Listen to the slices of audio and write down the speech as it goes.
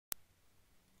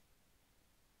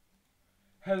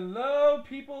Hello,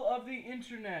 people of the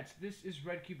internet. This is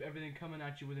RedCube Everything coming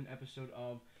at you with an episode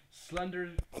of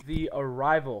Slender the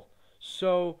Arrival.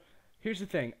 So, here's the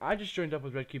thing. I just joined up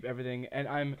with RedCube Everything, and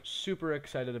I'm super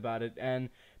excited about it. And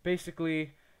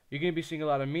basically, you're going to be seeing a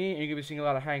lot of me, and you're going to be seeing a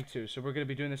lot of Hank, too. So we're going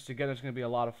to be doing this together. It's going to be a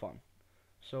lot of fun.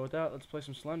 So with that, let's play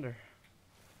some Slender.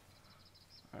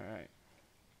 Alright.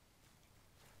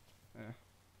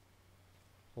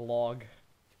 Log.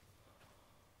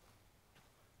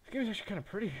 This game is actually kind of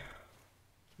pretty,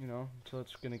 you know, until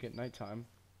it's gonna get nighttime.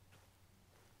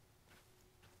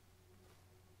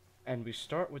 And we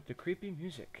start with the creepy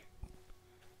music.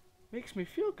 Makes me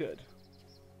feel good.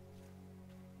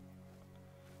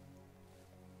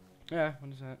 Yeah,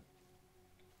 what is that?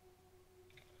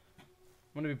 I'm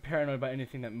gonna be paranoid about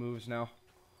anything that moves now.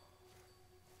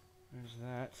 There's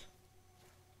that.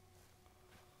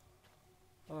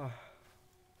 Ugh.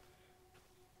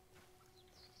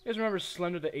 You guys remember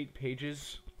Slender the 8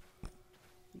 pages?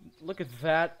 Look at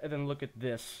that, and then look at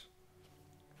this.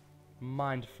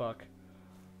 Mindfuck.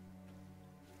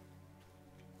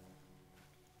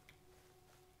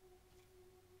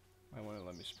 I want to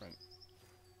let me sprint.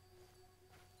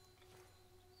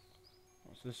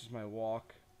 Oh, so this is my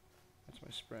walk. That's my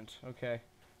sprint. Okay.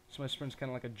 So my sprint's kind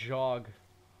of like a jog.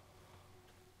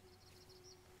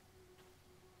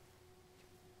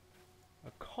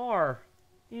 A car.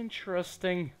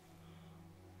 Interesting.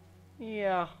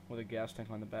 Yeah, with a gas tank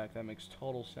on the back, that makes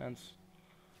total sense.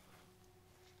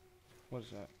 What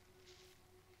is that?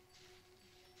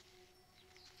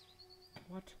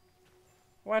 What?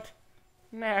 What?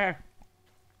 Nah.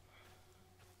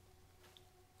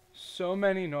 So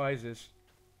many noises.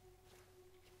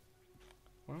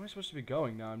 Where am I supposed to be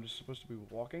going now? I'm just supposed to be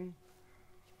walking?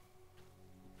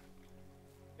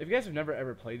 If you guys have never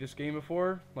ever played this game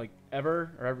before, like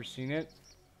ever, or ever seen it,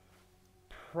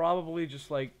 probably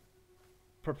just like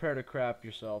prepare to crap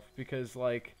yourself, because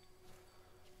like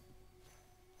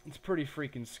it's pretty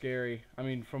freaking scary. I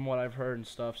mean, from what I've heard and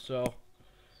stuff, so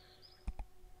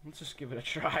let's just give it a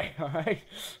try. Alright,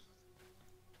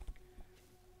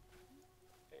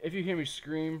 if you hear me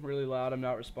scream really loud, I'm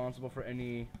not responsible for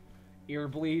any ear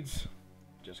bleeds.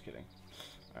 Just kidding.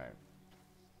 Alright,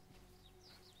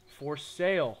 for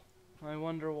sale. I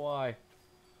wonder why.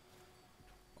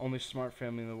 Only smart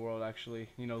family in the world actually,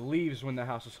 you know, leaves when the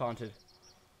house is haunted.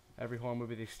 Every horror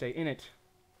movie, they stay in it.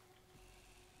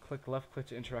 Click left click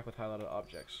to interact with highlighted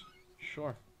objects.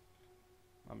 Sure.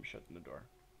 I'm shutting the door.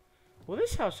 Well,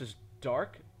 this house is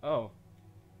dark. Oh.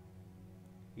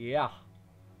 Yeah.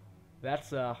 That's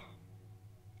hot.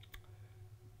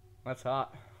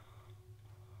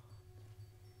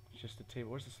 It's just a table.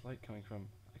 Where's this light coming from?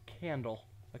 A candle.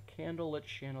 A candlelit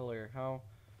chandelier. How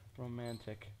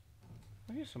romantic.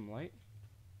 Oh, here's some light.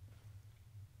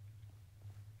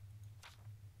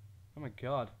 Oh my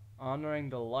god. Honoring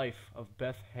the life of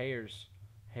Beth Hayes,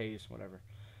 whatever.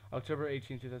 October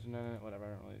 18, 2009, whatever, I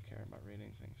don't really care about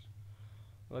reading things.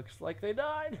 Looks like they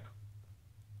died!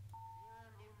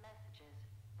 New messages.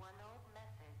 One old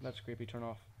message. That's creepy, turn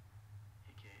off.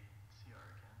 Hey Kate, CR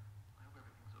again. I hope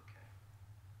everything's okay.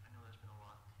 I know there's been a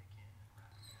lot taken and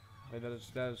wrapped together.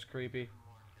 Wait, that is creepy.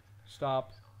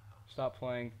 Stop. Stop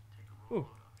playing. Ooh,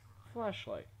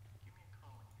 flashlight. Give me a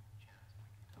call when you get a chance.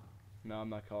 No, I'm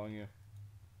not calling you.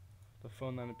 The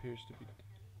phone line appears to be...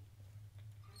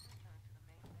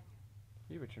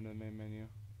 You return to the main menu.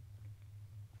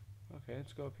 Okay,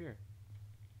 let's go up here.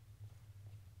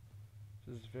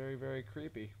 This is very, very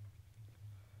creepy.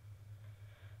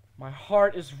 My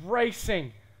heart is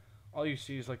racing! All you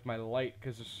see is like my light,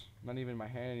 because it's not even in my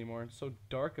hand anymore. It's so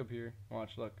dark up here.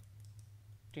 Watch, look.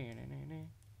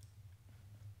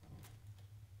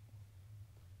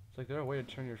 It's like, is there a way to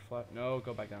turn your No,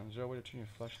 go back down. Is there a way to turn your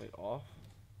flashlight off?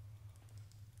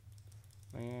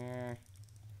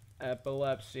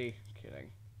 Epilepsy.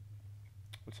 Kidding.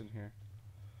 What's in here?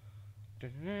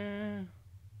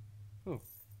 Ooh.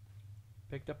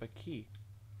 Picked up a key.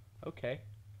 Okay.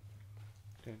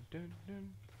 Dun, dun,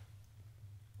 dun.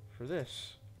 For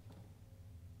this.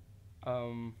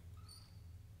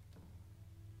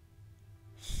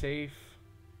 Safe.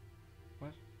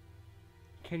 What?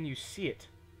 Can you see it?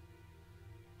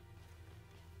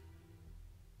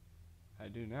 I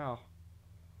do now.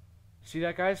 See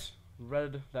that, guys?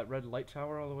 That red light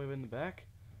tower all the way in the back?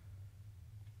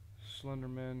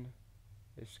 Slenderman.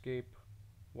 Escape.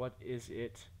 What is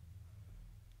it?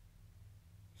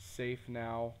 Safe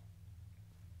now.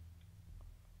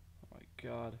 Oh my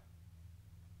god.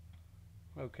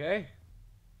 Okay.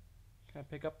 Can I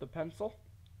pick up the pencil?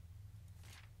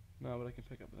 No, but I can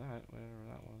pick up that, whatever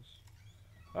that was.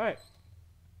 Alright.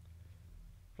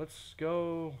 Let's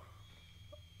go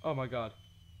Oh my god.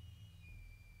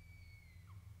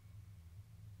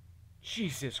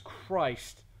 Jesus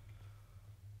Christ.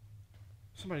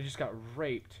 Somebody just got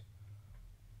raped.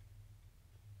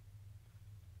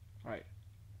 Alright.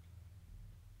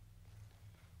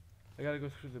 I gotta go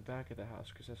through the back of the house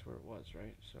because that's where it was,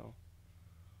 right? So.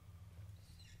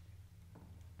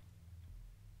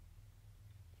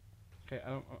 Okay,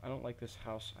 I don't like this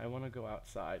house. I want to go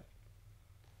outside.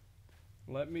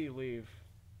 Let me leave.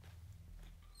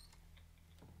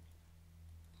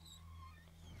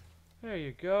 There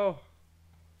you go.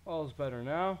 All's better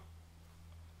now.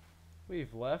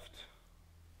 We've left.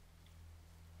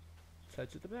 Let's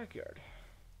head to the backyard.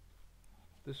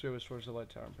 This way was towards the light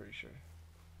tower, I'm pretty sure.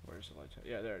 Where's the light tower?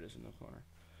 Yeah, there it is in the corner.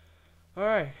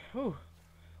 Alright. Whew.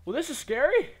 Well, this is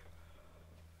scary.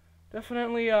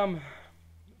 Definitely,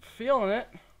 feeling it.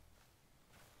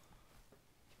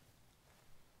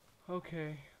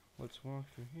 Okay. Let's walk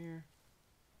through here.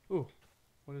 Ooh.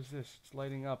 What is this? It's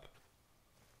lighting up.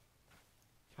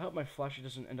 I hope my flasher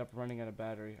doesn't end up running out of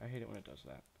battery. I hate it when it does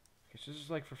that. Okay, so this is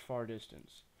like for far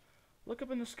distance. Look up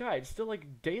in the sky. It's still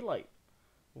like daylight.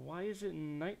 Why is it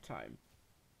nighttime?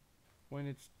 When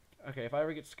it's... Okay, if I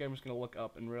ever get scared, I'm just going to look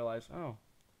up and realize, oh,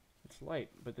 it's light.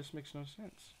 But this makes no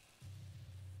sense.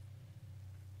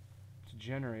 It's a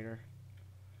generator.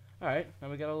 Alright,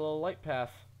 now we got a little light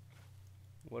path.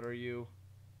 What are you?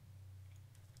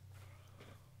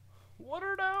 What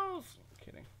are those? I'm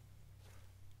kidding.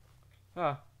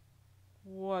 Ah.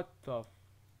 What the...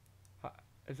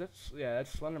 Is that... Yeah,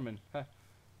 that's Slenderman. Huh.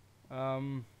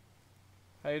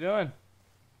 How you doing?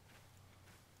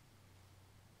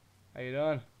 How you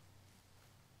doing?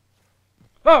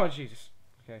 Oh, Jesus.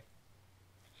 Okay.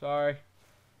 Sorry.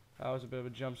 That was a bit of a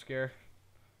jump scare.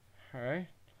 Alright.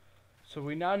 So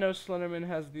we now know Slenderman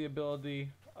has the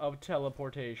ability of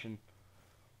teleportation.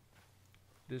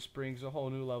 This brings a whole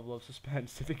new level of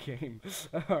suspense to the game.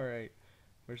 Alright.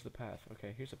 Where's the path?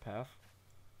 Okay, here's a path.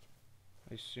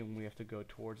 I assume we have to go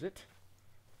towards it.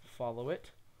 Follow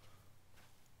it.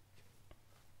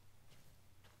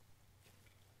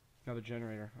 Another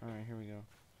generator. Alright, here we go.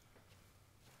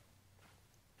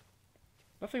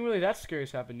 Nothing really that scary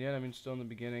has happened yet. I mean, still in the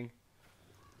beginning.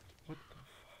 What the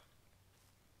fuck?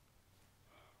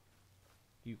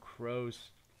 You crows.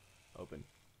 Open.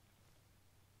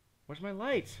 Where's my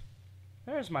light?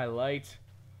 There's my light.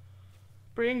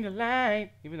 Bring the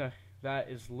light. Even though that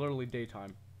is literally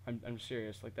daytime. I'm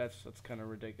serious. Like, that's kind of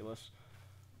ridiculous.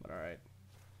 But alright.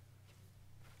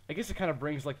 I guess it kind of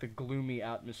brings, like, the gloomy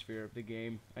atmosphere of the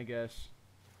game, I guess.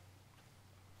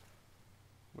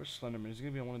 Where's Slenderman? He's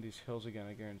going to be on one of these hills again,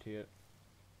 I guarantee it.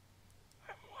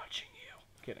 I'm watching you.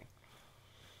 Kidding.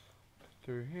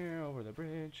 Through here, over the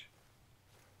bridge.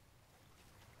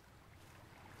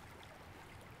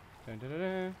 Dun, dun, dun,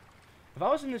 dun. If I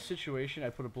was in this situation,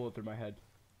 I'd put a bullet through my head.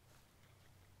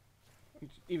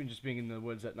 Even just being in the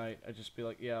woods at night, I'd just be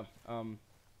like, yeah,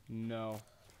 no.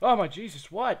 Oh my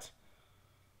Jesus, what?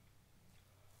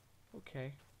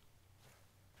 Okay.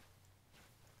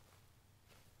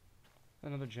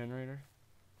 Another generator?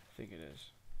 I think it is.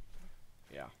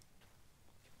 Yeah.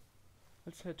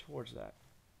 Let's head towards that.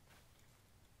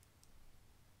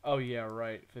 Oh yeah,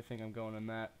 right. If they think I'm going in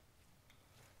that.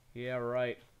 Yeah,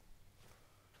 right.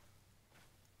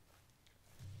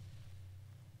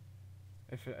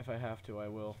 If I have to, I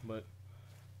will, but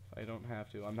if I don't have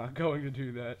to, I'm not going to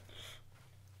do that.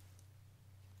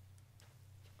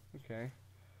 Okay.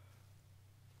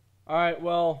 Alright,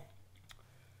 well,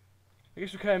 I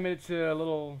guess we kind of made it to a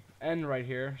little end right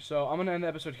here. So I'm going to end the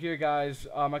episode here, guys.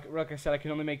 Like I said, I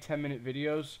can only make 10-minute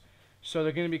videos, so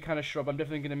they're going to be kind of short, but I'm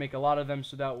definitely going to make a lot of them,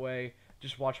 so that way,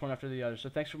 just watch one after the other. So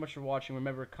thanks so much for watching.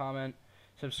 Remember, comment,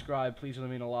 subscribe. Please, it'll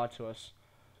mean a lot to us.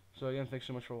 So again, thanks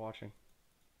so much for watching.